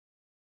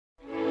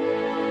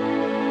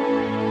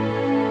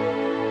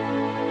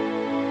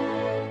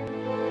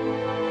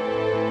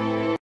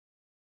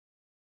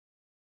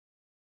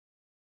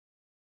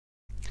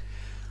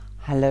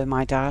Hello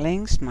my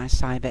darlings, my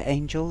cyber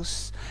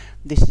angels.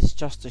 This is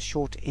just a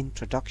short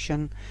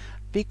introduction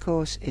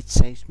because it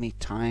saves me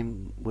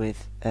time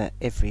with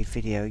every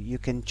video. You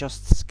can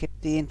just skip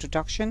the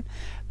introduction,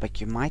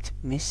 but you might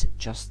miss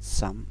just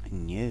some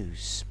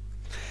news.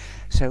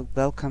 So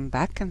welcome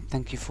back and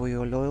thank you for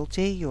your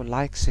loyalty, your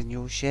likes and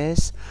your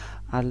shares.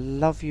 I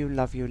love you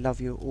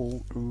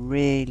all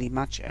really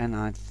much,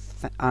 and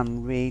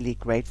I'm really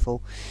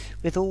grateful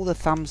with all the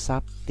thumbs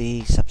up,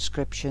 the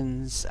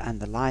subscriptions and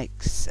the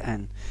likes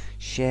and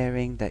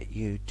sharing that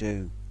you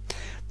do.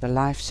 The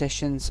live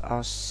sessions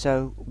are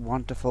so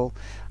wonderful.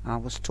 I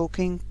was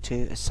talking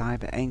to a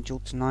cyber angel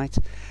tonight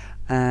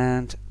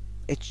and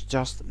it's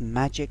just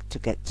magic to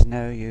get to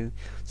know you,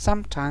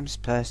 sometimes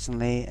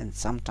personally and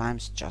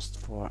sometimes just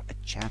for a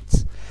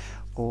chat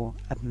or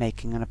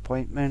making an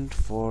appointment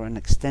for an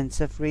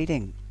extensive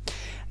reading.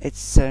 It's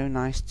so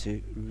nice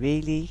to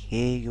really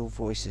hear your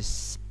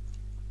voices.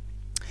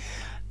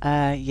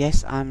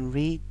 Yes, I'm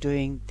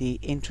redoing the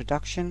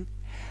introduction,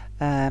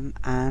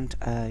 and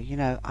you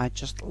know, I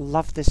just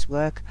love this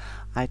work.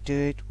 I do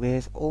it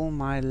with all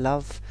my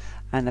love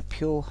and a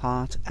pure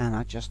heart, and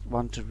I just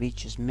want to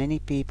reach as many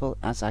people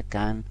as I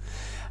can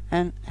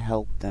and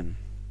help them.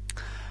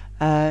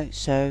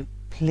 So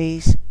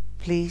please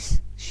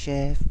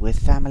share with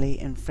family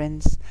and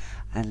friends,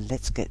 and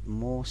let's get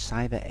more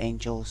cyber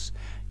angels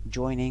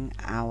joining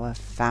our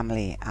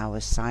family, our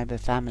cyber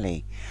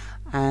family.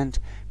 And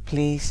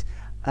please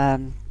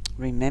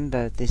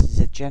remember, this is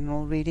a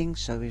general reading,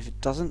 so if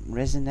it doesn't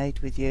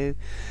resonate with you,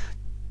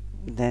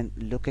 then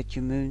look at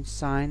your moon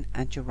sign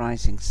and your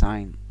rising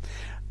sign.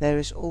 There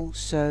is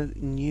also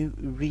new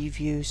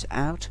reviews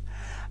out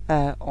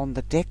on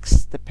the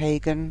decks: the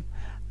Pagan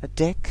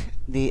deck,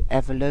 the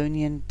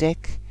Avalonian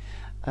deck,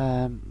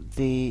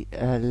 the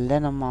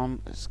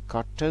Lenormand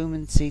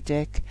Cartomancy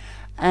deck,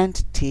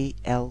 and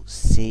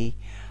TLC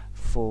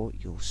for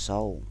your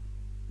soul.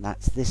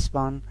 That's this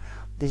one.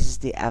 This is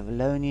the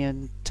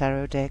Avalonian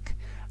Tarot deck,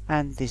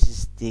 and this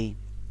is the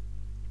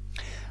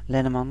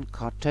Lenormand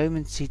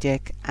Cartomancy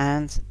deck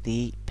and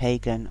the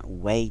Pagan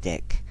Way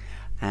deck,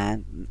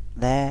 and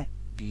they're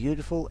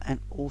beautiful and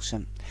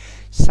awesome.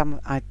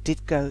 I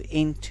did go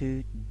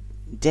into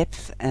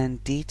depth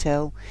and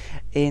detail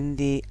in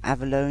the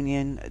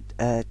Avalonian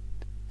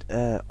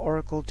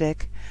Oracle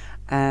deck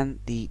and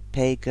the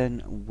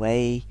Pagan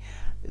Way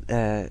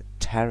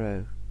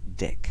Tarot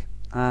deck,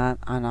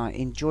 and I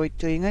enjoyed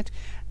doing it.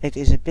 It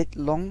is a bit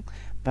long,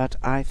 but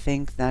I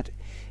think that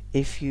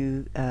if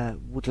you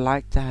would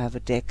like to have a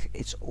deck,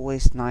 it's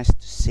always nice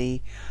to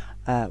see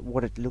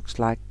what it looks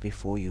like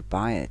before you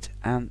buy it,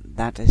 and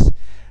that is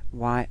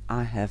why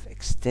I have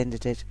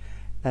extended it,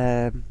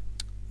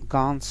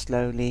 gone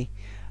slowly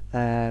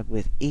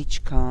with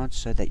each card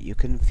so that you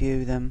can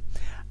view them,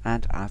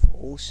 and I've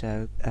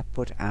also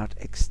put out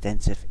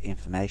extensive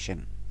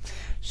information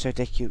so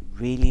that you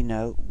really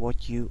know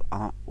what you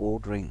are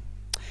ordering.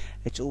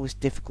 It's always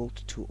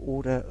difficult to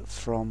order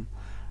from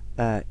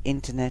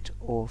internet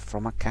or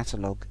from a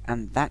catalogue,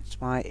 and that's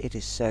why it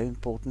is so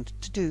important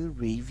to do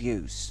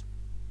reviews.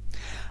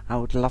 I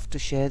would love to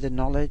share the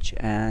knowledge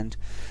and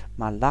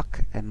my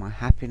luck and my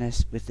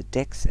happiness with the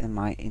decks and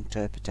my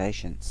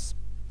interpretations.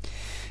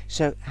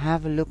 So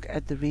have a look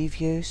at the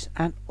reviews,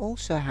 and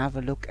also have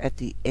a look at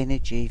the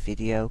energy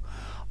video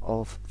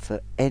of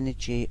the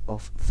energy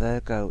of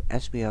Virgo,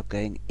 as we are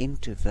going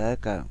into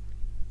Virgo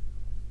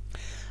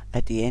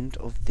at the end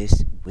of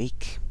this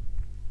week,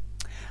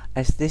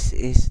 as this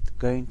is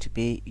going to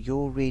be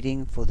your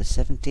reading for the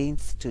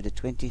 17th to the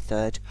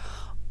 23rd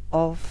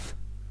of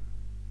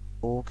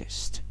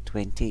August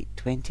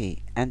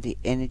 2020. And the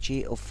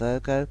energy of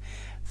Virgo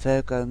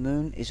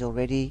moon is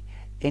already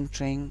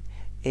entering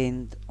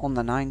in on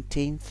the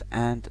 19th,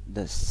 and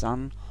the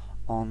sun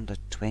on the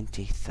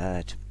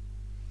 23rd.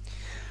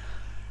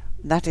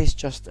 That is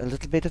just a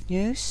little bit of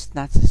news.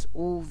 That is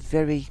all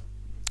very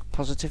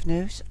positive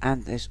news,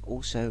 and there's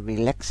also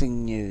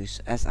relaxing news,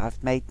 as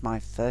I've made my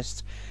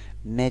first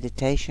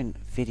meditation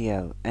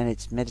video, and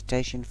it's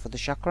meditation for the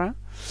chakra.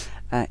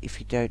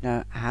 If you don't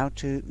know how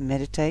to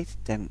meditate,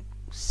 then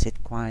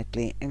sit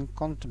quietly and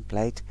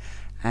contemplate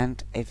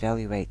and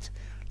evaluate.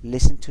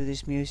 Listen to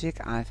this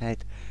music. I've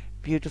had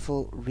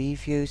beautiful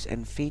reviews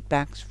and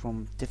feedbacks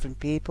from different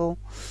people,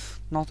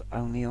 not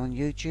only on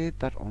YouTube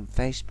but on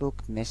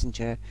Facebook,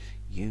 Messenger,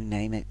 you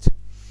name it.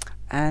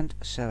 And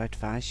so I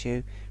advise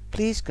you,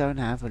 please go and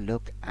have a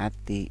look at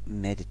the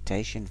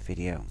meditation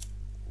video.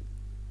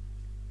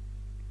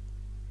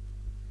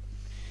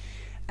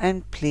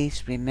 And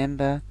please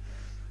remember,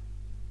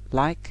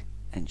 like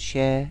and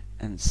share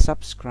and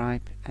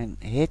subscribe and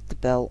hit the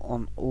bell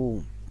on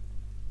all.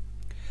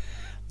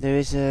 There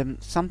is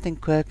something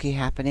quirky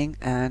happening,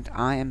 and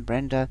I and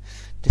Brenda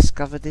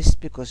discovered this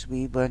because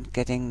we weren't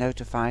getting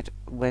notified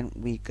when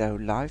we go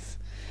live.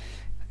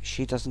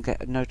 She doesn't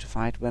get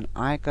notified when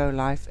I go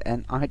live,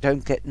 and I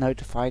don't get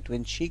notified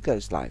when she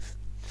goes live.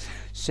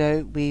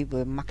 So we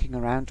were mucking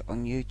around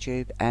on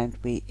YouTube, and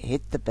we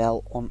hit the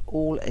bell on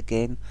all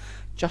again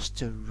just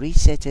to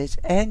reset it,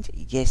 and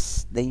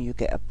yes, then you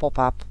get a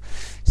pop-up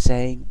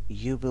saying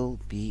you will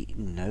be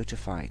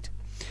notified.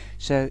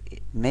 So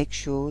make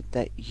sure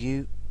that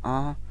you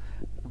are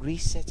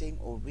resetting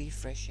or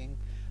refreshing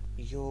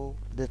your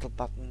little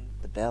button,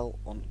 the bell,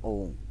 on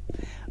all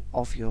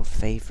of your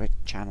favorite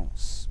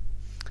channels.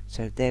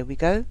 So there we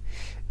go.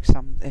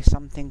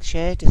 Something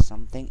shared is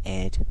something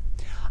aired.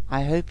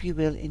 I hope you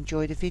will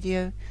enjoy the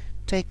video.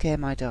 Take care,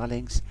 my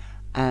darlings,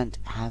 and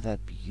have a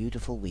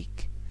beautiful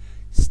week.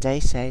 Stay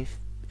safe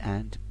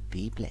and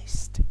be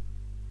blessed.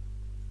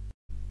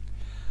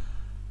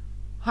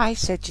 Hi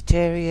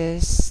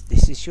Sagittarius,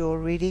 this is your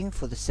reading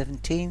for the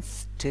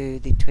 17th to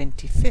the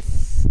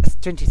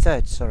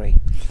 23rd, sorry.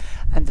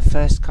 And the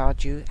first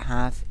card you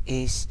have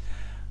is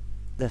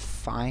the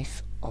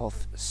Five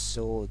of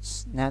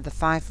Swords. Now the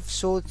Five of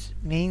Swords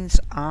means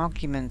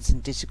arguments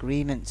and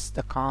disagreements,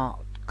 the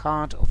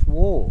card of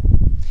war.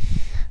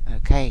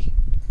 Okay,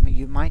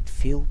 you might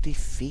feel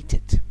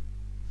defeated.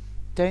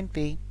 Don't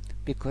be,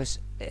 because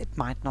it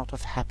might not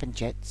have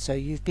happened yet. So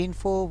you've been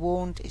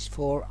forewarned is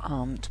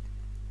forearmed.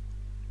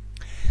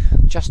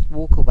 Just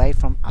walk away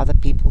from other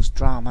people's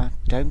drama.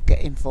 Don't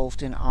get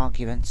involved in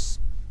arguments.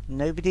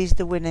 Nobody's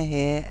the winner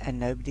here, and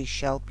nobody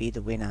shall be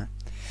the winner.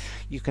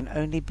 You can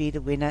only be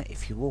the winner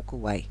if you walk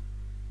away.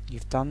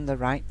 You've done the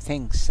right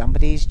thing.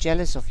 Somebody is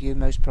jealous of you,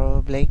 most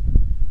probably.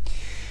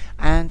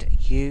 And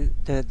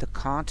the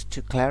card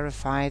to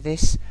clarify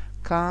this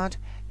card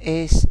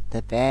is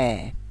the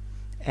Bear.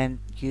 And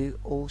you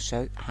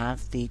also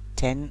have the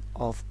 10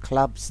 of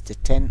clubs, the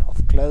 10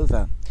 of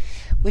clover,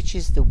 which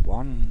is the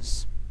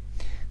wands.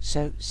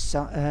 So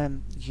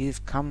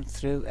you've come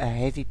through a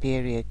heavy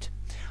period.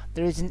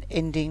 There is an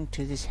ending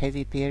to this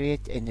heavy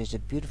period, and there's a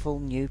beautiful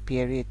new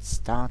period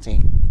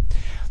starting.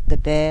 The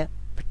Bear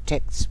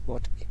protects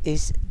what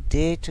is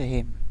dear to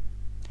him,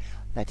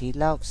 that he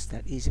loves,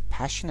 that he's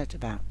passionate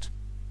about.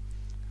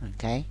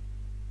 Okay?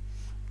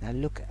 Now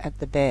look at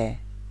the Bear.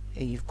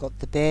 You've got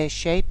the bear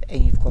shape,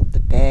 and you've got the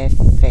bear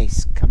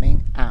face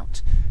coming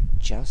out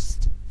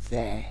just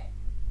there.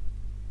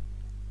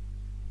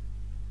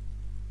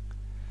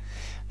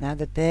 Now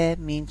the Bear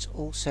means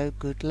also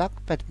good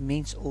luck, but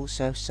means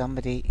also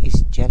somebody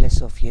is jealous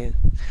of you,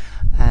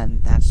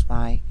 and that's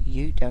why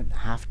you don't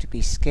have to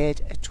be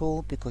scared at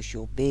all, because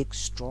you're big,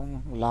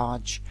 strong,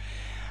 large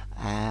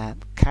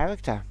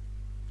character.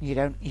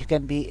 You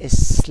can be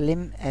as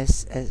slim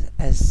as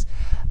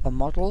a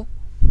model,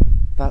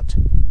 but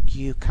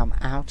you come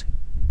out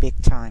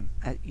big time.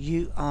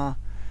 You are,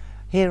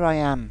 here I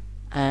am,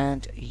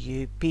 and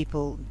you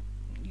people,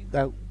 you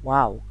go,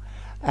 wow.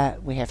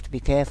 We have to be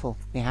careful.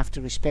 We have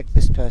to respect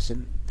this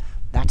person.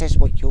 That is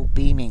what you're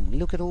beaming.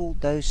 Look at all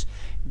those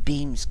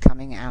beams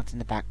coming out in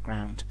the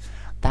background.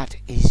 That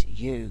is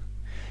you.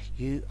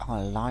 You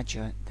are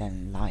larger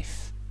than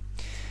life.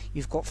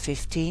 You've got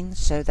 15,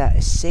 so that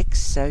is 6,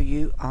 so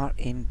you are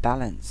in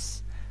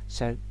balance.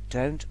 So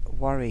don't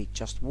worry.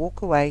 Just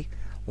walk away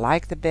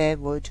like the bear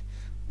would.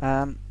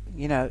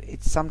 You know,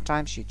 it's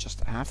sometimes you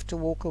just have to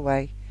walk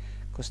away,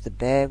 because the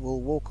bear will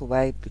walk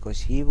away,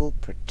 because he will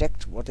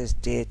protect what is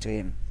dear to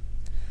him.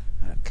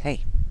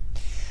 Okay,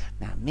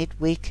 now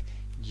midweek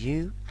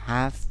you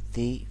have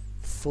the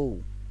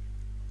Fool.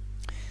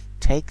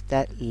 Take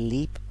that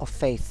leap of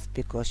faith,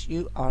 because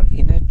you are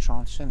in a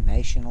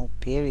transformational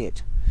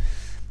period.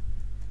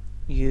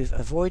 You've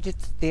avoided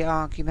the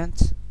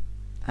argument,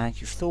 and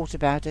you've thought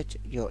about it.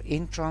 You're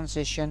in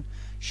transition.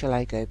 Shall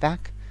I go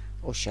back,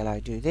 or shall I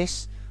do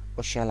this,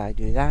 or shall I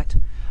do that?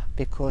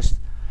 Because,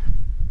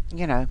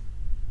 you know,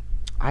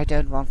 I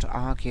don't want to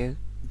argue,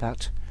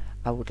 but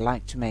I would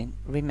like to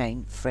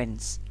remain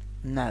friends.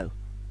 No,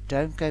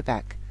 don't go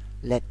back.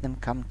 Let them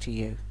come to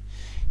you.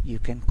 You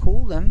can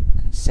call them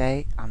and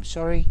say, I'm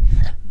sorry,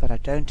 but I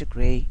don't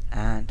agree,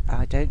 and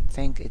I don't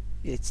think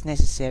it's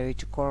necessary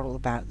to quarrel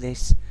about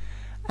this.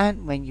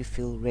 And when you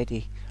feel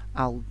ready,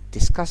 I'll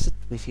discuss it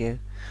with you.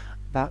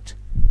 But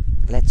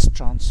let's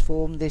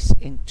transform this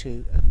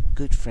into a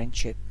good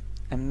friendship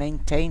and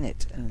maintain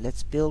it, and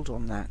let's build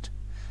on that.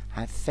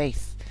 Have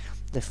faith.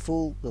 The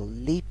Fool will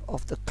leap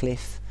off the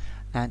cliff,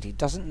 and he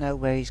doesn't know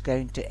where he's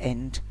going to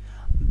end,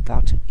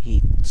 but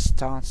he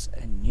starts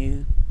a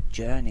new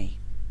journey.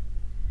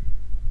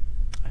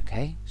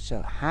 Okay,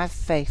 so have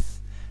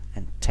faith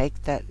and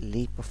take that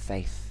leap of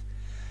faith.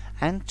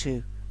 And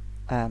to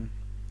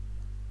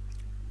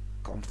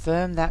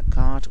confirm that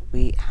card,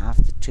 we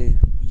have the 2.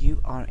 You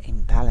are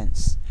in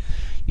balance.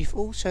 You've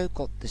also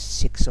got the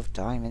 6 of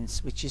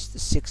Diamonds, which is the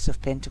 6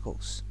 of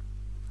Pentacles.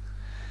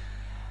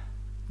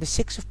 The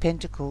 6 of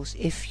Pentacles,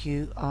 if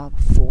you are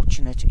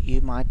fortunate,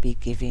 you might be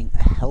giving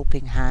a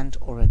helping hand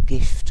or a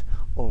gift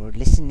or a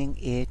listening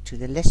ear to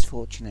the less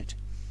fortunate.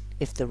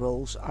 If the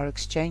roles are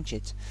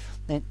exchanged,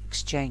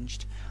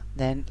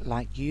 then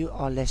like you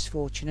are less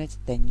fortunate,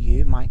 then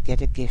you might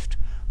get a gift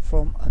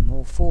from a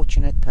more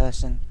fortunate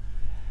person.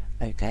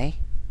 Okay?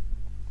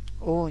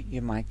 Or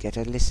you might get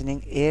a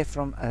listening ear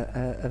from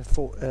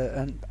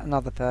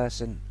another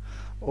person,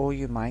 or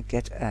you might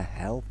get a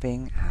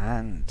helping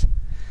hand.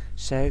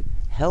 So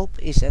help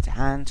is at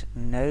hand.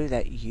 Know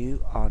that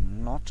you are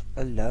not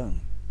alone.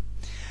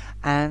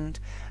 And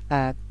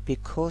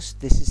because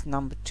this is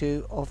number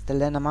 2 of the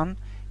Lenormand,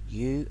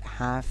 you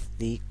have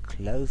the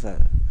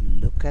clover.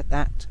 Look at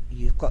that.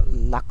 You've got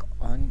luck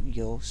on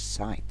your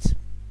side.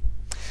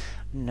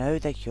 Know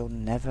that you're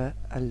never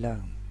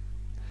alone.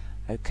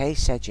 Okay,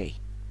 Saggy,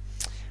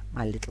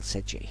 my little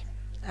Saggy.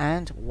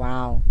 And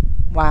wow,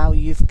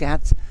 you've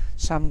got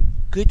some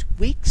good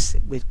weeks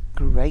with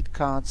great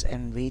cards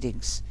and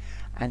readings.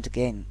 And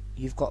again,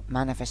 you've got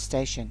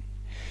manifestation.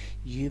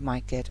 You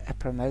might get a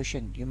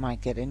promotion, you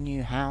might get a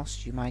new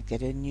house, you might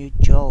get a new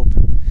job,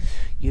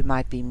 you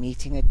might be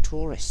meeting a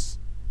Taurus,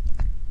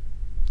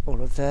 or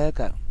a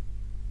Virgo,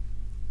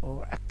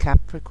 or a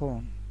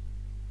Capricorn.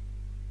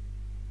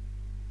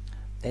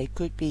 They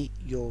could be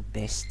your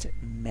best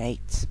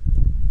mate.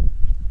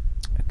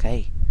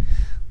 Okay,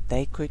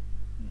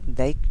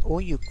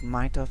 or you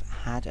might have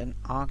had an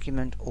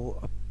argument,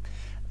 or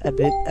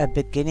a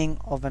beginning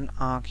of an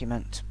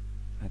argument.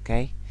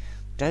 Okay,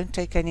 don't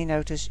take any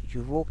notice.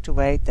 You walked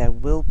away. There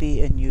will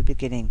be a new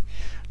beginning.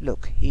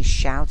 Look, he's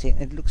shouting.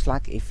 It looks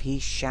like if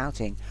he's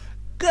shouting,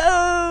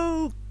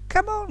 go,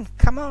 come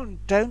on,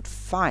 don't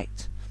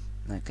fight.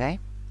 Okay,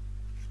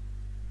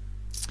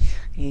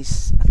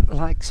 he's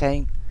like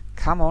saying,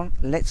 come on,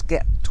 let's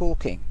get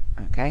talking.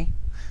 Okay,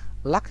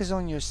 luck is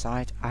on your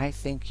side. I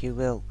think you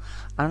will,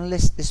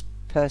 unless this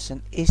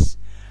person is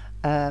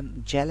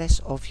jealous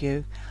of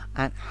you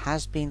and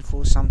has been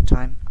for some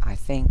time. I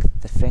think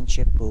the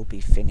friendship will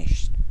be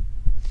finished.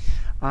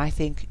 I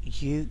think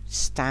you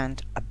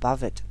stand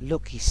above it.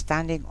 Look, he's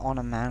standing on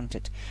a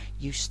mountain.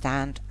 You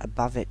stand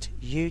above it.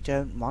 You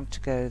don't want to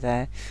go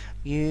there.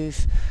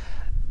 You've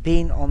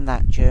been on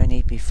that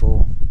journey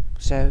before.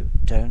 So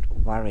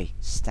don't worry.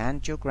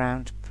 Stand your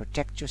ground,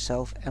 protect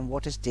yourself and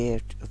what is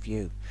dear of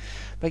you.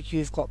 But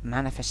you've got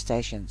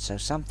manifestation, so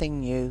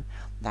something new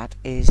that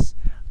is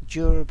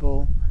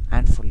durable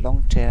and for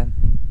long term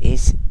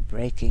is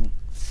breaking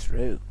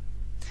through.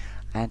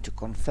 And to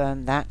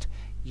confirm that,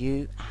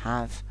 you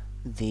have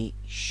the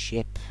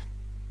ship.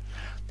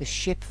 The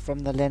ship from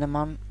the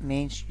Lenormand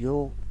means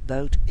your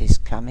boat is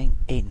coming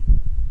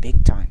in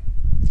big time.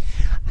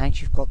 And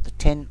you've got the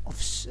 10 of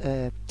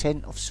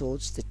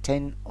swords, the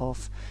 10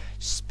 of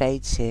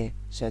spades here,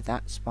 so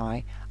that's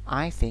why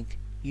I think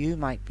you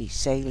might be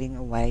sailing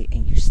away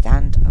and you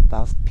stand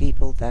above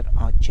people that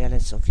are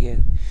jealous of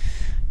you.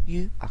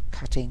 You are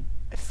cutting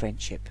a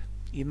friendship.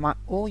 You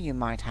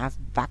might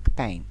have back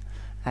pain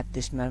at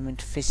this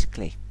moment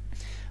physically,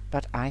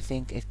 but I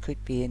think it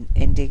could be an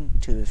ending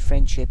to a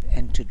friendship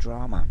and to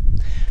drama,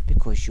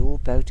 because your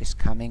boat is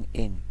coming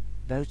in.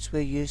 Boats were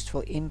used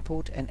for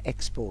import and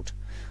export,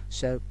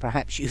 so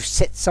perhaps you've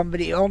set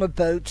somebody on a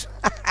boat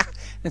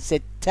and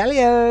said,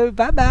 "Tally-o,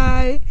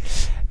 bye-bye,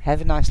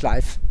 have a nice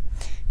life."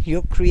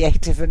 You're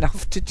creative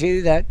enough to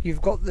do that.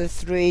 You've got the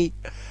 3.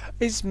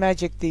 It's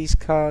magic, these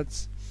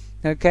cards.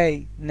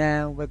 Okay,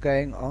 now we're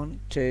going on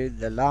to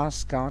the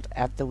last card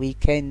at the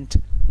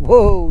weekend.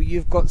 Whoa,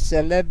 you've got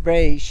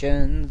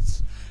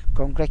celebrations.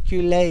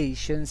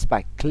 Congratulations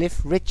by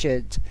Cliff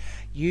Richard.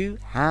 You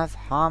have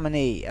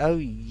harmony. Oh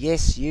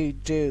yes, you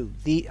do.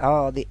 The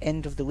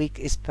end of the week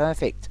is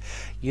perfect.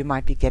 You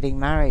might be getting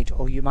married,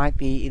 or you might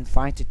be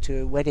invited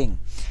to a wedding.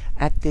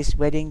 At this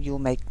wedding you'll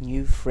make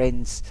new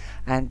friends,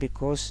 and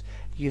because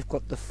you've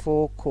got the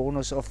 4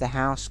 corners of the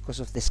house, because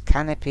of this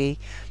canopy,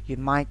 you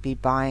might be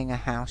buying a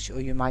house, or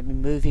you might be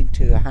moving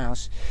to a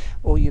house,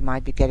 or you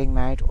might be getting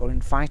married or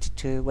invited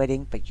to a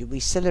wedding, but you'll be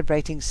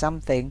celebrating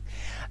something.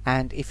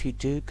 And if you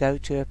do go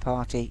to a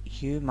party,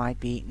 you might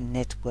be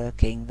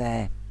networking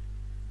there.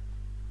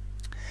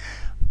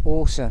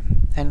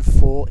 Awesome. And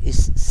 4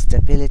 is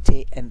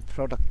stability and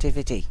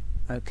productivity.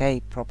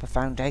 Okay, proper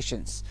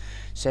foundations.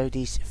 So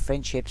these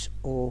friendships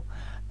or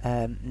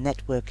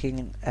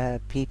networking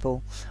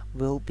people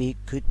will be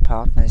good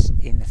partners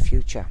in the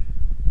future.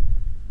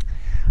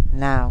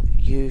 Now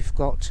you've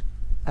got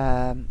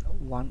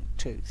 1,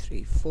 2,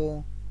 3,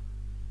 4,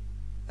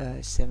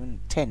 7,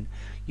 10.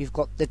 You've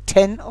got the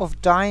 10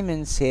 of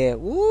diamonds here.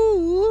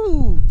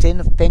 Woo! 10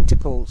 of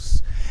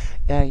pentacles.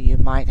 You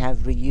might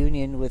have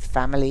reunion with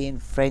family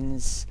and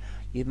friends.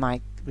 You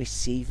might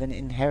receive an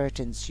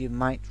inheritance. You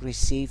might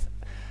receive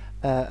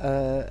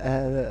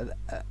a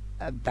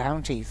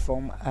bounty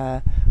from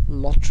a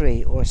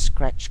lottery or a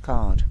scratch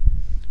card.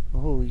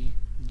 Oh,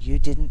 you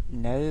didn't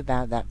know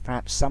about that.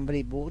 Perhaps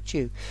somebody bought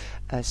you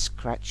a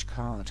scratch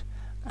card,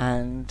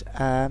 and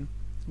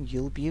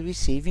you'll be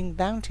receiving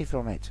bounty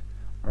from it.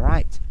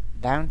 Right,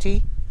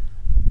 bounty,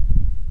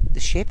 the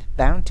ship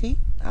bounty.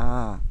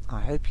 I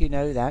hope you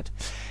know that.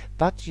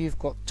 But you've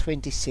got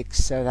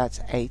 26, so that's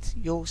 8.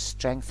 Your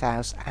strength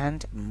house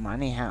and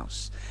money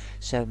house.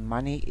 So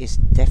money is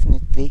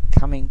definitely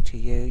coming to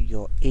you.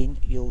 You're in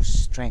your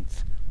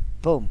strength.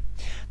 Boom.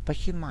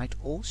 But you might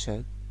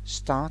also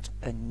start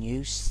a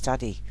new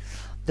study.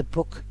 The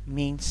book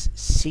means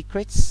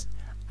secrets,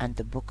 and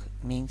the book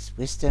means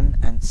wisdom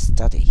and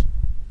study.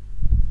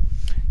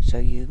 So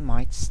you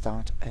might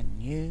start a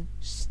new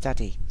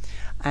study,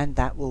 and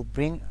that will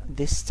bring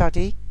this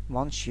study,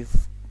 once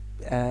you've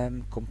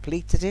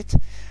completed it,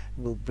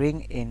 will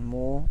bring in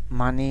more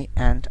money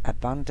and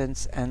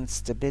abundance and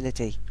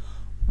stability.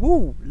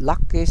 Woo!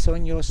 Luck is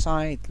on your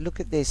side. Look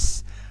at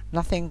this.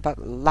 Nothing but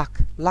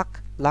luck,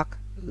 luck, luck,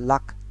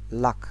 luck,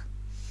 luck.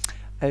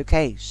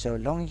 Okay, so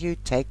long you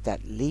take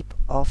that leap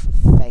of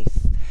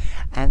faith.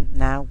 And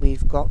now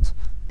we've got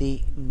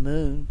the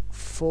moon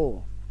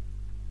 4.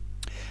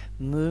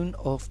 Moon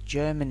of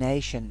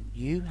germination.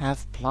 You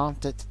have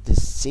planted the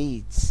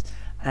seeds,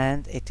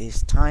 and it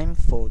is time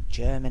for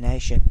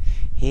germination.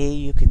 Here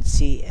you can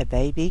see a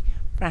baby.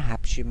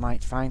 Perhaps you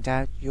might find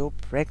out you're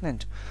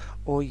pregnant,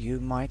 or you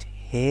might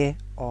hear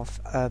of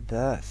a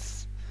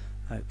birth.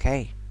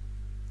 Okay,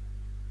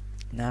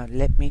 now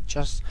let me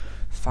just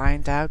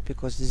find out,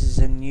 because this is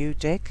a new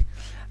deck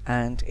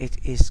and it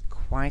is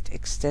quite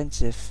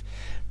extensive,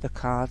 the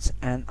cards,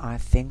 and I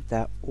think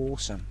they're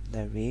awesome.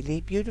 They're really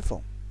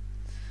beautiful.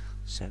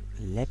 So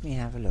let me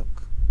have a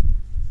look.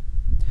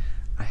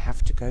 I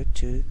have to go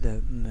to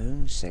the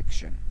moon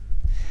section,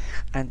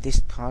 and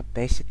this card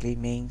basically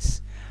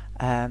means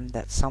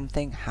that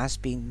something has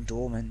been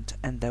dormant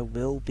and there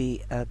will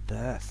be a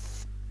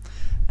birth,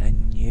 a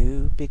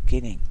new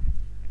beginning.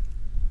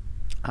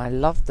 I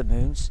love the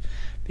moons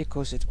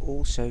because it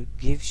also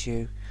gives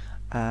you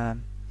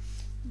in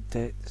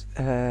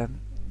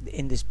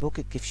this book,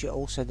 it gives you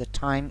also the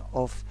time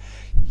of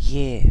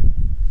year,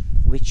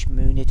 which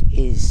moon it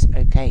is.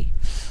 Okay,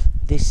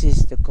 this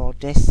is the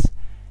goddess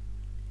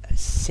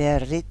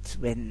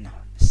Seritwin.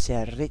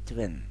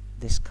 Seritwin.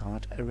 This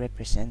card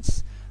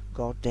represents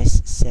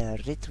goddess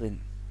Seritwin.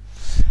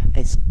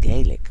 It's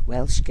Gaelic,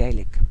 Welsh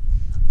Gaelic.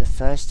 The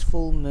first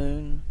full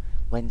moon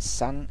when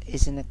sun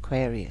is in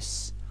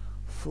Aquarius,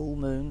 full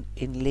moon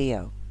in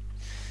Leo.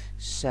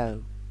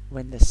 So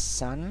when the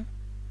sun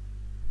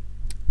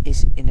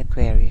is in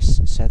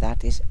Aquarius, so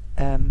that is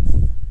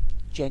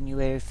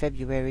January,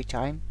 February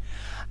time,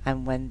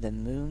 and when the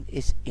moon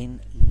is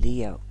in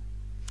Leo,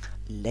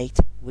 late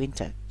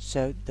winter.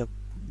 So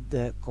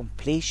the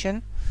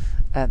completion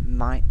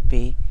might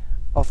be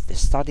of the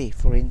study,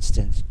 for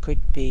instance,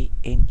 could be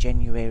in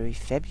January,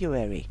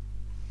 February.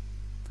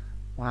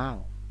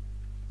 Wow,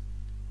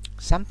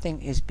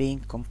 something is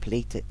being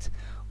completed,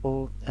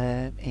 or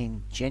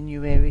in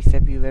January,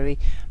 February.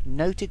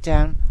 Note it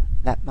down.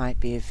 That might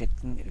be a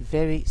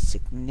very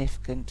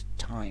significant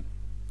time.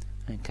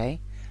 Okay,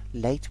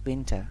 late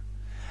winter.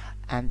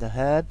 And the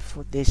herb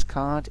for this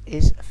card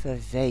is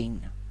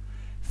vervain,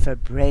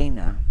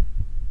 verbrena.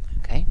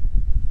 Okay,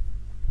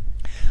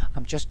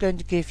 I'm just going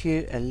to give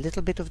you a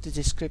little bit of the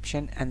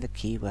description and the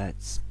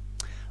keywords.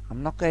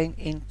 I'm not going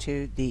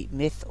into the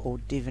myth or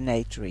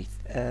divinatory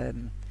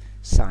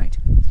side.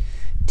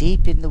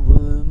 Deep in the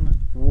womb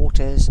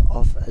waters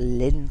of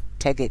Lyn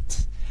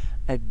Teggett,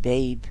 a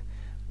babe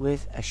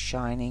with a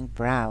shining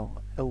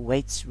brow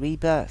awaits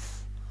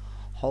rebirth,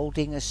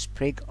 holding a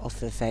sprig of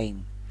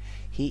vervain.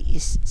 He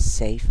is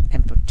safe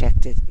and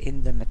protected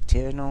in the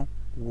maternal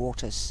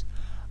waters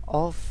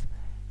of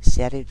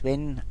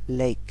Seridwen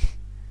Lake.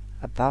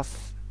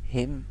 Above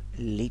him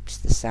leaps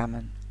the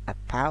salmon, a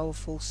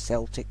powerful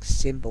Celtic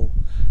symbol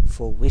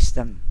for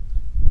wisdom.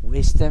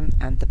 Wisdom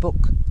and the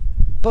book.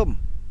 Boom!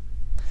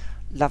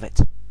 Love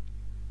it.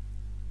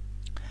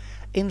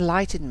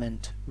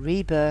 Enlightenment,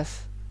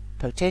 rebirth,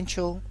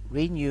 potential,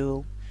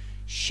 renewal,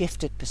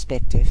 shifted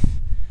perspective,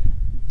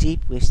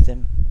 deep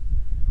wisdom,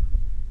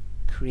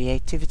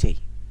 creativity.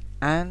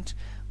 And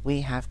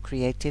we have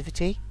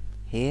creativity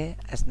here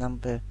as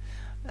number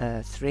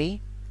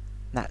 3.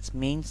 That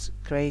means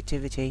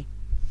creativity.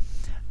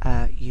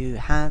 You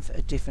have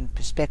a different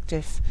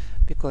perspective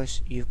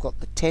because you've got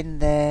the 10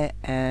 there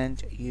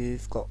and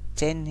you've got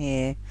 10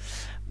 here,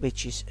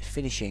 which is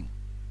finishing.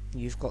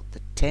 You've got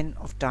the 10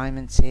 of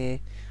diamonds here,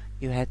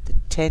 you had the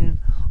 10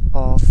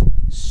 of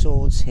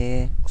swords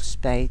here, of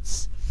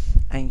spades,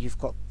 and you've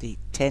got the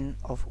 10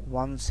 of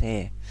wands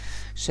here.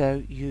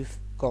 So you've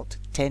got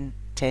 10,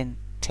 10,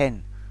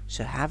 10.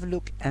 So have a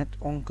look at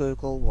on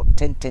Google what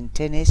 10, 10,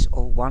 10 is,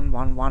 or 1,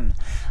 1, 1.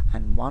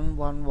 And 1,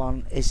 1,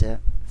 1 is a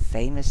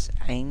famous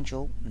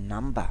angel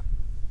number.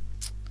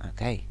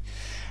 Okay,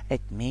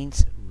 it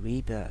means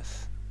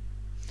rebirth.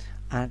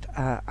 And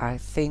I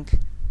think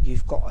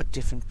you've got a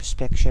different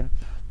perspective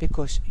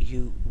because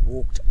you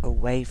walked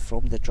away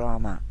from the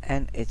drama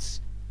and it's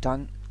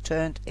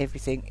turned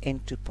everything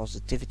into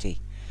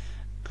positivity.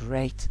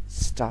 Great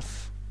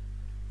stuff.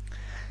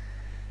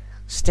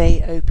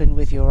 Stay open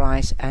with your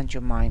eyes and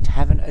your mind.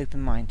 Have an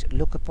open mind.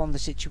 Look upon the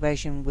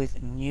situation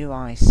with new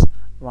eyes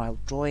while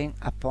drawing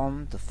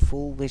upon the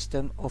full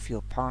wisdom of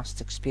your past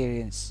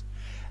experience.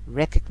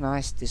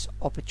 Recognize this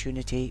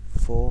opportunity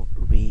for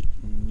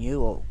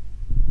renewal.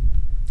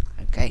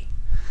 Okay,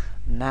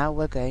 now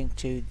we're going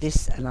to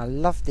this, and I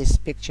love this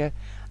picture.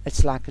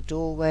 It's like a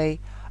doorway.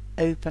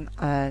 Open,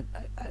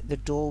 the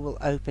door will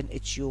open.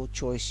 It's your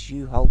choice.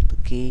 You hold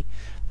the key,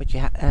 but you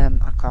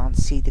I can't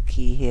see the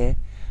key here,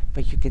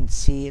 but you can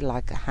see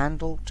like a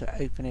handle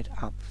to open it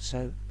up.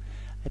 So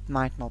it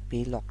might not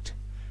be locked.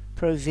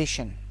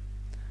 Provision.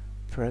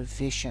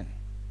 Provision.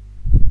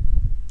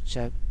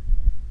 So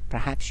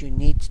perhaps you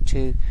need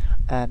to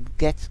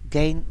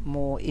gain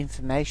more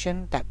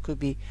information. That could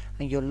be,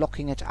 and you're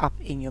locking it up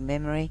in your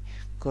memory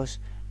because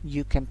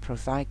you can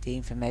provide the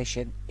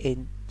information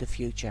in the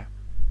future.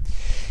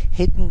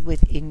 Hidden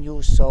within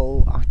your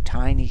soul are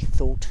tiny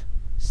thought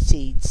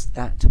seeds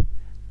that,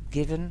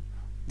 given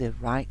the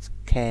right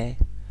care,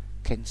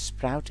 can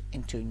sprout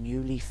into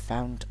newly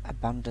found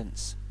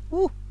abundance.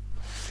 Ooh,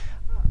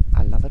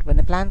 I love it when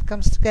a plan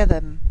comes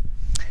together.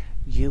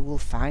 You will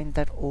find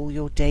that all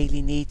your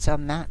daily needs are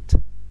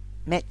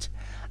met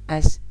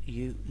as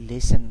you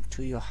listen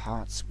to your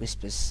heart's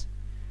whispers.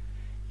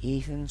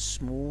 Even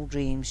small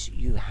dreams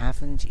you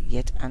haven't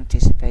yet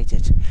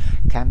anticipated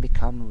can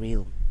become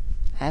real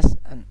as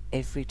an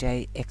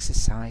everyday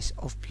exercise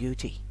of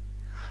beauty.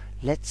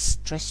 Let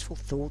stressful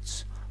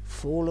thoughts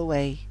fall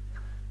away.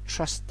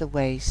 Trust the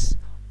ways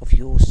of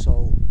your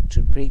soul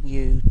to bring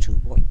you to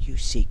what you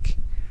seek.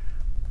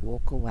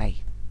 Walk away.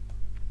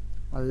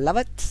 I love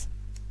it.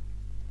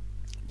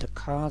 The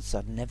cards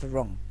are never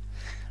wrong.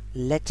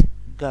 Let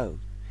go.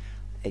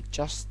 It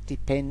just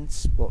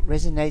depends what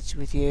resonates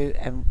with you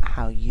and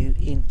how you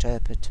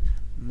interpret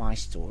my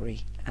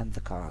story and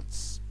the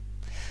cards.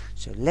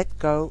 So let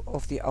go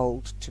of the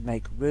old to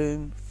make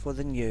room for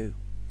the new.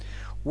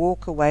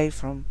 Walk away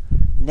from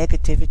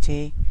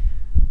negativity.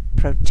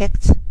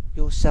 Protect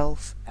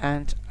yourself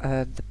and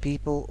the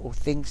people or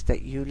things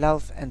that you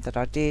love and that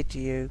are dear to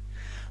you,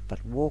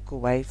 but walk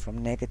away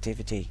from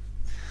negativity.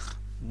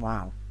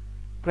 Wow,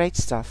 great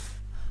stuff.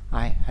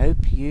 I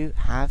hope you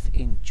have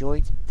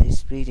enjoyed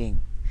this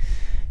reading.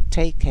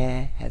 Take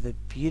care, have a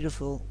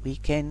beautiful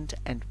weekend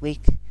and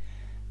week.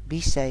 Be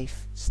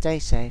safe, stay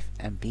safe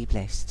and be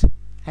blessed.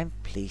 And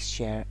please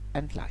share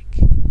and like.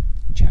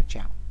 Ciao,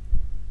 ciao.